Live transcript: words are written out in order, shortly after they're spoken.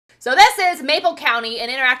So this is Maple County, an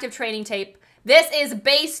interactive training tape. This is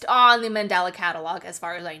based on the Mandela Catalogue, as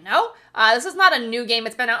far as I know. This is not a new game.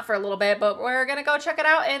 It's been out for a little bit, but we're going to go check it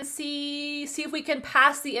out and see if we can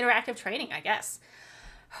pass the interactive training, I guess.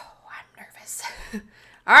 Oh, I'm nervous.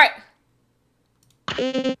 All right.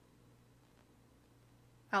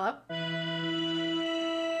 Hello?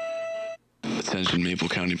 Attention Maple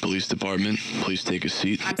County Police Department. Please take a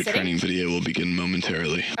seat. I'm The sitting. training video will begin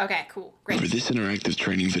momentarily. Okay, cool. Great. For this interactive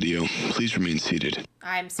training video, please remain seated.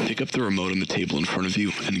 I'm sitting. Pick up the remote on the table in front of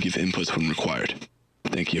you and give inputs when required.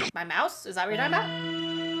 Thank you. My mouse? Is that what you're talking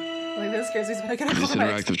about? Like, this scares me. So I gotta This call my-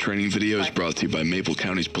 interactive training video is brought to you by Maple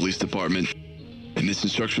County's Police Department. In this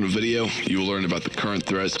instructional video, you will learn about the current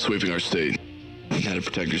threats sweeping our state and how to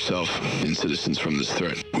protect yourself and citizens from this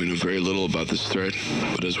threat. We know very little about this threat,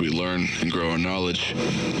 but as we learn and grow our knowledge,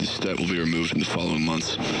 this threat will be removed in the following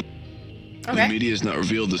months. The Okay. media has not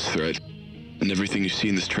revealed this threat, and everything you see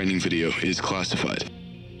in this training video is classified.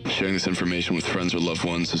 Sharing this information with friends or loved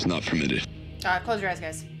ones is not permitted. Close your eyes,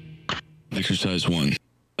 guys. Exercise 1.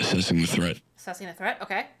 Assessing the threat. Assessing the threat.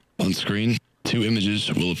 Okay. On screen, 2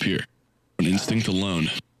 images will appear. On instinct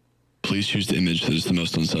alone, please choose the image that is the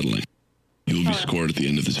most unsettling. You will be scored at the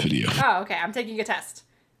end of this video. Oh, okay. I'm taking a test.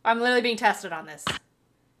 I'm literally being tested on this.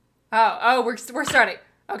 Oh, we're starting.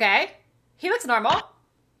 Okay. He looks normal.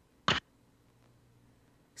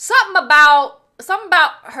 Something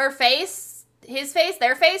about her face, his face,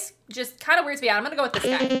 their face, just kind of weirds me out. I'm gonna go with this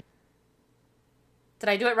guy. Did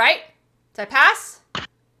I do it right? Did I pass?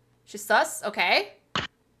 She's sus. Okay.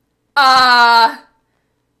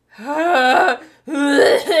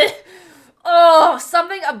 Oh,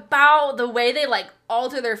 something about the way they, like,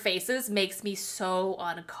 alter their faces makes me so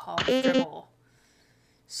uncomfortable.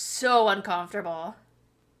 So uncomfortable.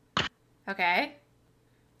 Okay.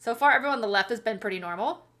 So far, everyone on the left has been pretty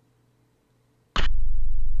normal.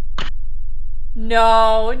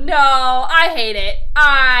 No, I hate it.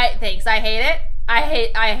 Thanks, I hate it. I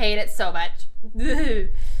hate it so much.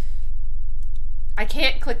 I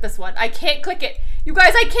can't click this one. I can't click it. You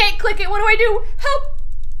guys, I can't click it. What do I do? Help!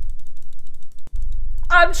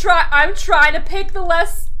 I'm trying to pick the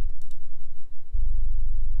less.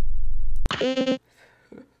 Am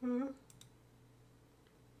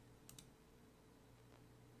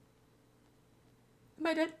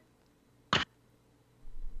I dead?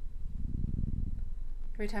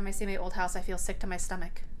 Every time I see my old house, I feel sick to my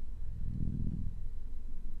stomach.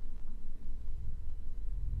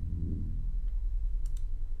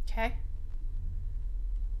 Okay.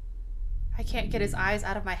 I can't get his eyes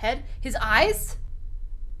out of my head. His eyes?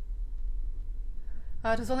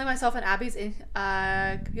 It was only myself and Abby's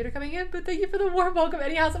computer coming in, but thank you for the warm welcome,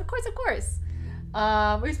 Any House. Of course, of course.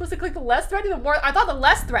 Were you supposed to click the less threatening, the more? I thought the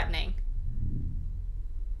less threatening.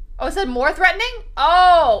 Oh, it said more threatening?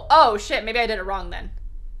 Oh, shit. Maybe I did it wrong then.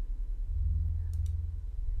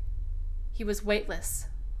 He was weightless,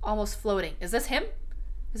 almost floating. Is this him?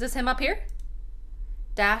 Is this him up here?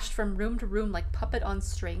 Dashed from room to room like puppet on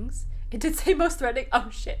strings. It did say most threatening. Oh,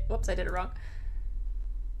 shit. Whoops, I did it wrong.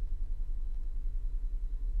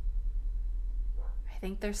 I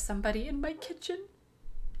think there's somebody in my kitchen.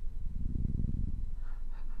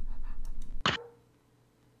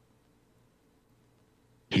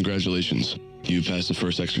 Congratulations. You passed the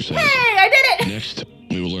first exercise. Hey, I did it! Next,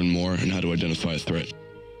 we will learn more on how to identify a threat.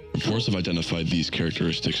 Reports have identified these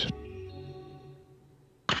characteristics.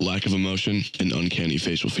 Lack of emotion and uncanny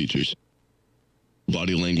facial features.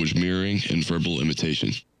 Body language mirroring and verbal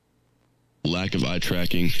imitation. Lack of eye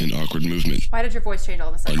tracking and awkward movement. Why did your voice change all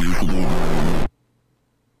of a sudden? Unusual.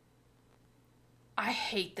 I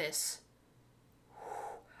hate this.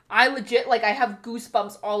 I legit, like, I have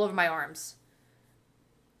goosebumps all over my arms.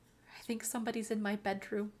 I think somebody's in my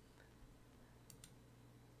bedroom.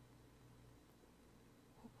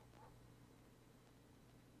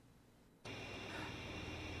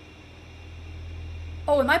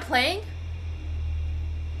 Oh, am I playing?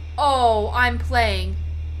 Oh, I'm playing.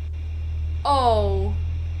 Oh.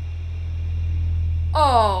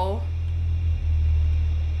 Oh.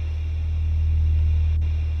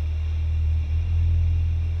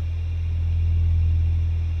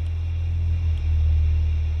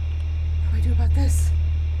 What do I do about this?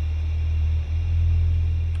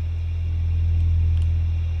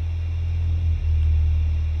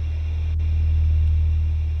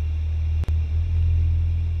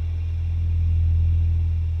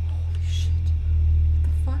 Holy shit. What the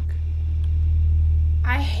fuck?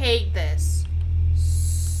 I hate this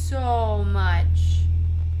so much.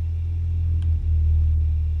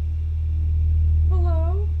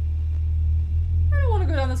 Hello? I don't want to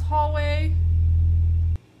go down this hallway.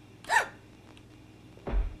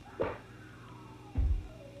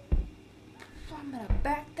 I'm gonna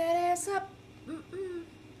back that ass up. Mm-mm.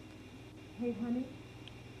 Hey, honey,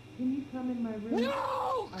 can you come in my room?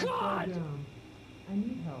 No, God! I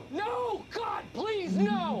need help. No, God, please,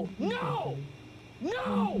 no! No! Come to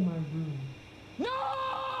No! my room.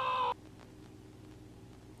 No!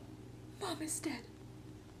 Mom is dead.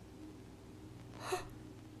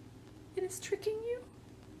 It is tricking you.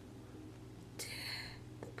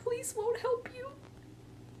 The police won't help you.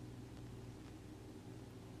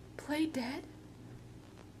 Play dead?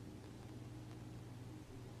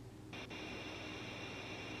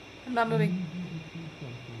 I'm not moving.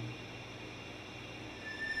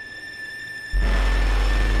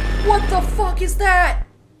 What the fuck is that?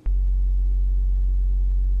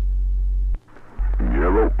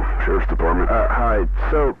 Hello, Sheriff's Department. Hi.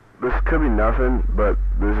 So, this could be nothing, but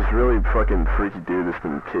there's this really fucking freaky dude that's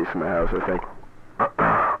been chasing my house, I think.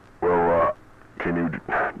 Well, can you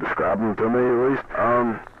describe him to me, at least?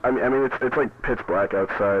 I mean, it's like pitch black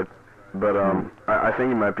outside, but, I think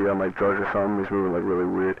he might be on, like, drugs or something. He's moving, like, really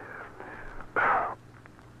weird.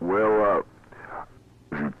 Well,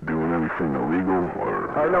 is he doing anything illegal,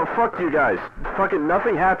 or...? No, fuck you guys. Fucking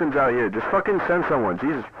nothing happens out here. Just fucking send someone.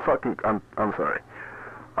 Jesus fucking... I'm sorry.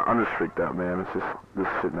 I'm just freaked out, man. It's just... This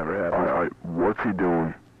shit never happened. Alright, what's he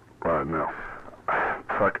doing right now?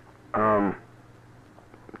 Fuck.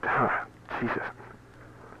 Jesus.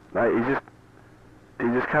 He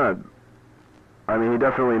just kind of... I mean, he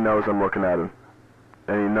definitely knows I'm looking at him.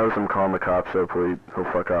 And he knows I'm calling the cops, so hopefully he'll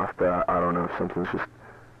fuck off, but I don't know, something's just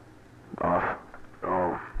off.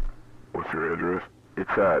 Oh, what's your address? It's,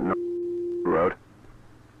 no road.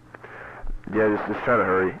 Yeah, just try to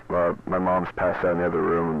hurry. My mom's passed out in the other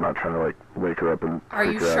room. I'm not trying to, like, wake her up and... Are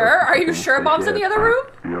you sure? Are you sure Mom's in the other room?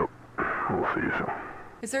 Yep. We'll see you soon.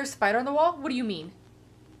 Is there a spider on the wall? What do you mean?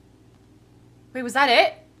 Wait, was that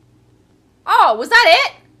it? Oh, was that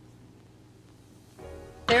it?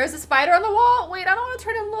 There's a spider on the wall? Wait, I don't want to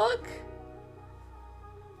turn and look.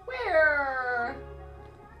 Where?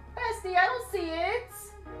 Bestie, I don't see it.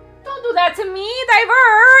 Don't do that to me.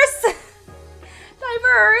 Diverse.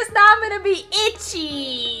 Diverse. Now I'm gonna be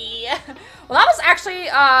itchy. Well, that was actually,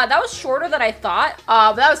 that was shorter than I thought.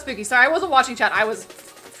 But that was spooky. Sorry, I wasn't watching chat. I was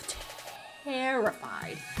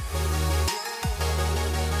terrified.